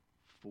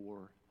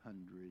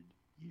 400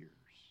 years.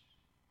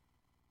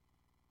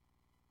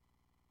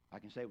 I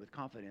can say with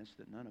confidence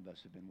that none of us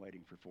have been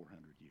waiting for 400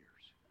 years.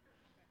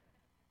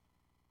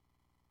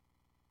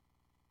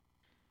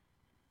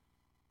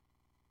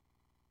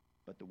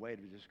 But the weight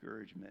of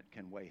discouragement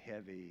can weigh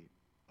heavy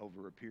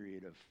over a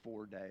period of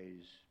 4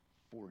 days,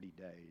 40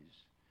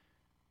 days.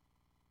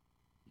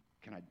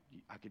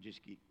 I could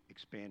just keep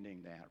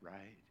expanding that,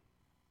 right?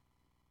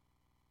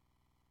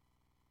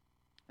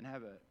 And I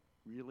have a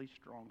really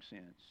strong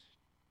sense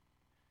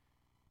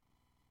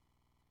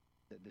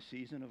that the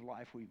season of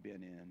life we've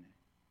been in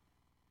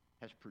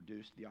has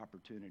produced the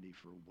opportunity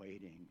for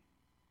waiting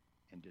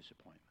and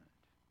disappointment.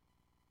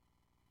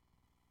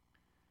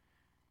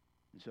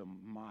 And so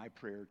my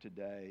prayer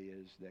today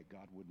is that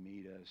God would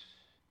meet us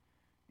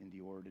in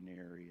the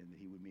ordinary and that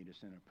he would meet us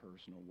in a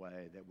personal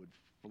way that would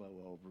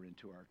flow over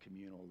into our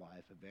communal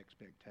life of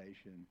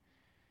expectation.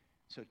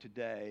 So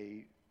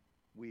today,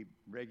 we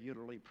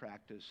regularly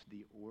practice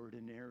the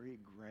ordinary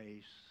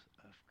grace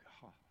of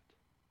God.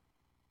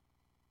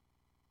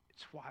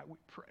 It's why we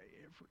pray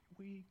every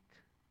week.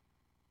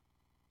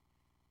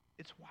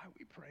 It's why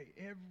we pray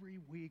every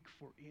week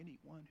for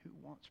anyone who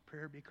wants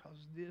prayer, because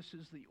this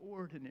is the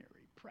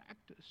ordinary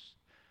practice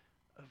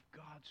of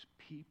God's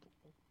people.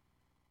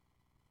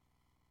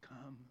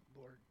 Come,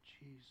 Lord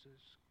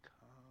Jesus,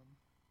 come.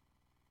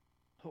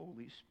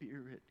 Holy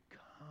Spirit,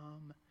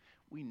 come.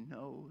 We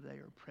know they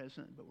are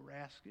present, but we're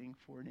asking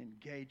for an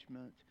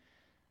engagement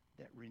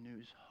that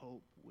renews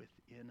hope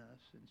within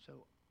us. And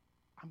so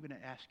I'm going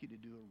to ask you to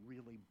do a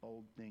really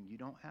bold thing. You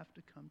don't have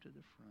to come to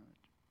the front.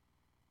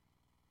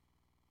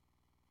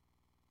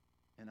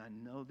 And I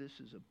know this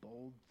is a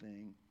bold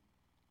thing,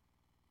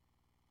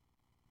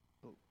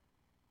 but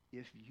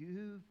if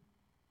you've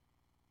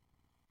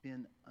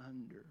been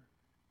under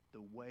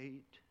the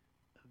weight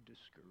of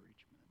discouragement,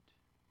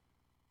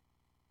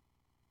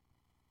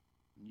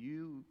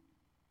 you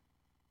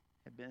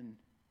have been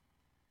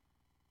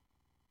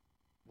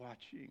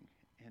watching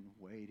and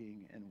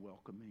waiting and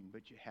welcoming,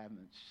 but you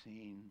haven't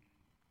seen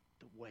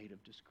the weight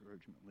of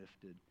discouragement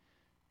lifted.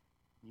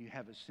 You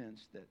have a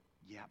sense that,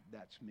 yeah,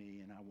 that's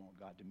me and I want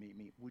God to meet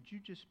me. Would you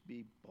just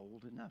be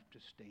bold enough to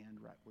stand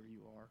right where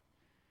you are?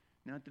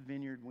 Now at the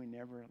Vineyard, we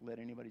never let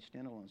anybody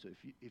stand alone. So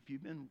if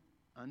you've been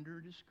under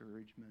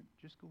discouragement,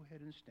 just go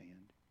ahead and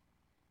stand.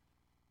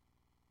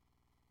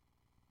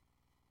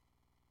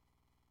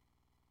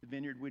 The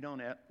Vineyard, we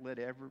don't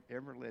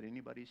ever let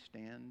anybody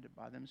stand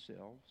by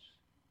themselves.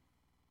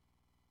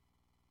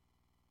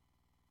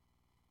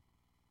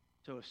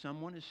 So if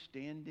someone is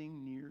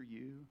standing near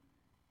you,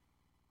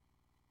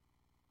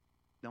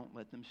 don't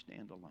let them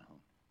stand alone.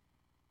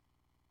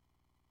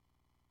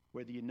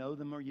 Whether you know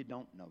them or you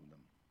don't know them,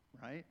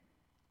 right?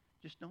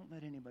 Just don't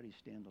let anybody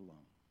stand alone.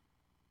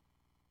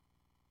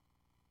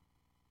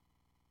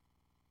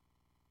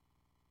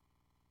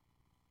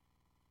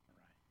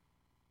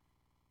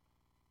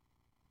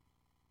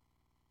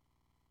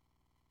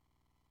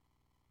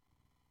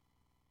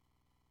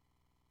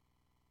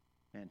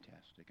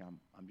 Fantastic.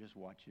 I'm just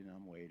watching.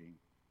 I'm waiting.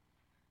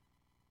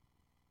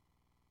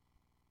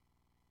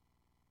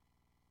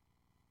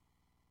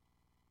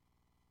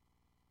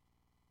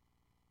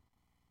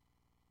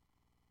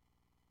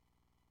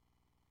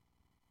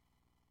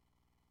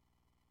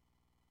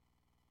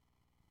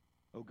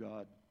 Oh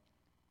God,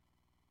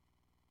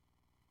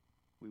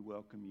 we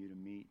welcome you to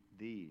meet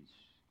these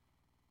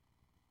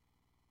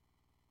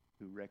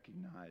who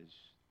recognize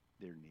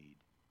their need.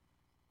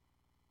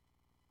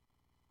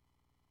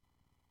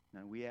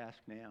 Now we ask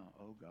now,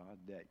 oh God,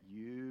 that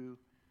you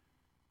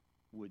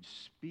would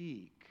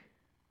speak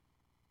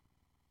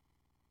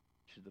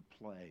to the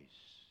place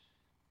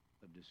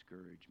of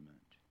discouragement.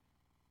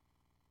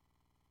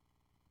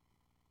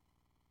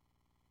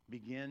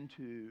 Begin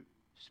to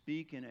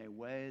speak in a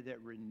way that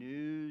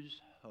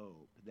renews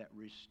hope, that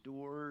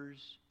restores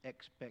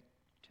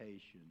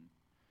expectation,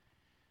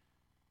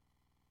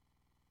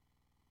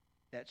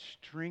 that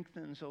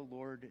strengthens, oh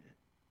Lord,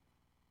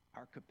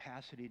 our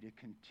capacity to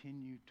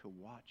continue to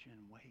watch and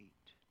wait.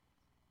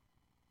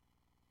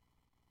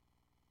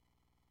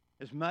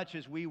 As much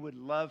as we would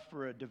love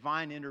for a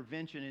divine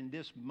intervention in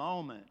this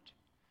moment,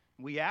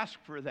 we ask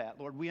for that,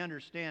 Lord. We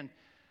understand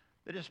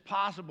that it's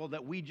possible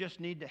that we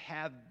just need to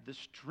have the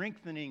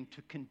strengthening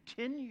to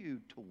continue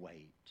to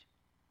wait.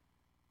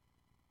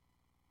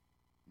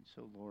 And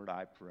so, Lord,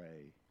 I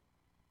pray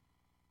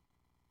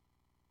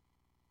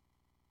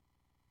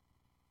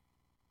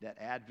that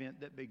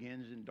Advent that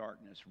begins in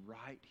darkness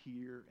right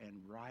here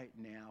and right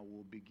now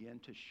will begin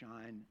to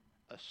shine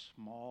a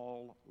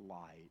small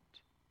light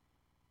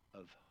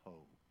of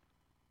hope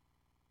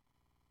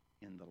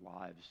in the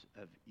lives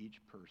of each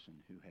person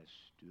who has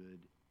stood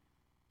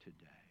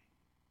today.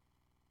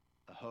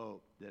 A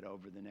hope that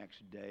over the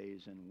next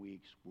days and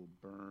weeks will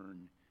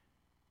burn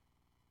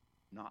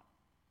not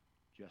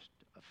just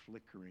a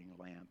flickering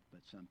lamp,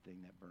 but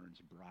something that burns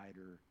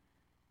brighter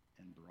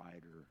and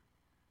brighter,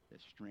 that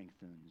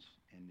strengthens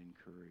and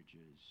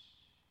encourages.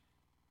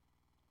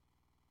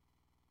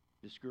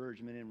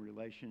 Discouragement in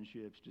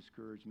relationships,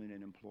 discouragement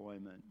in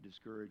employment,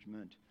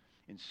 discouragement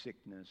in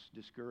sickness,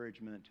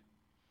 discouragement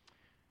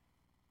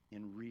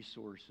in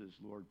resources,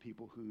 Lord,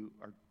 people who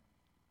are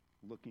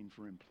looking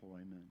for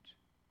employment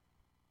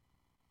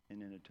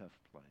and in a tough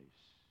place.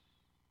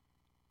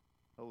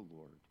 Oh,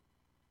 Lord,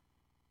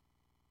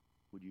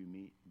 would you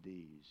meet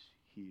these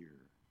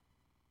here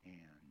and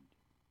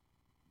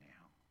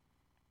now?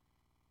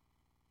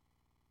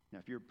 Now,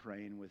 if you're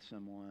praying with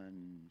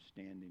someone,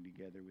 standing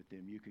together with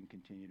them, you can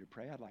continue to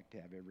pray. I'd like to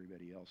have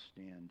everybody else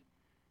stand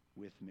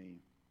with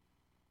me.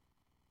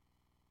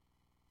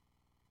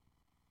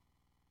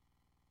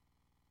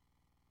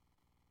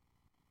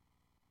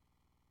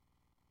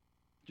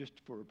 Just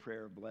for a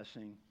prayer of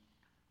blessing.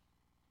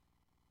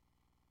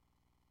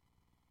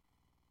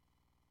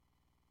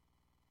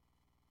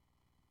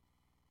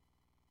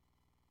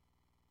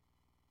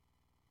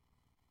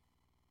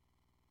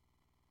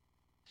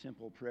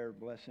 Simple prayer of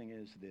blessing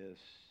is this.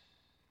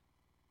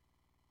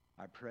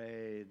 I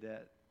pray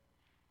that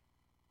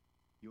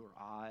your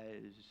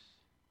eyes,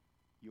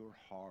 your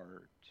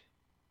heart,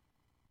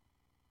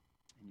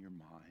 and your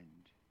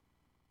mind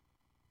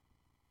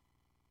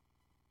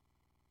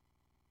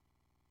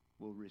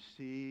will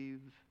receive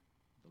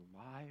the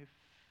life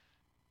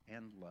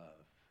and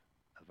love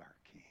of our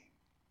King.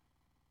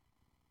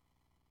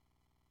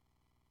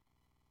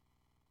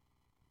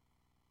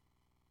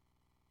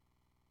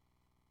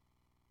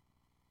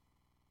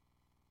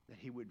 That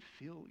he would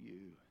fill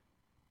you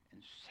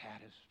and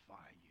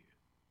satisfy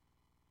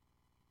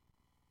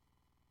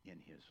you in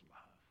his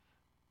love.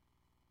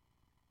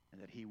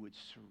 And that he would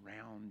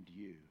surround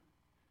you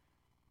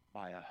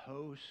by a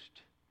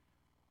host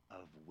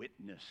of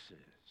witnesses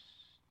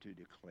to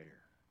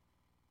declare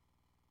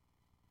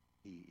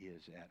he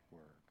is at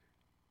work.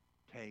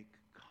 Take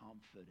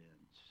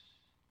confidence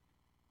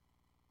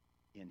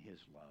in his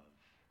love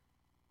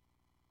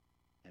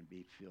and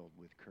be filled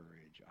with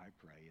courage, I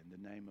pray, in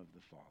the name of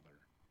the Father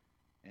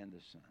and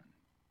the Son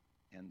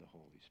and the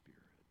Holy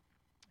Spirit.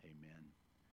 Amen.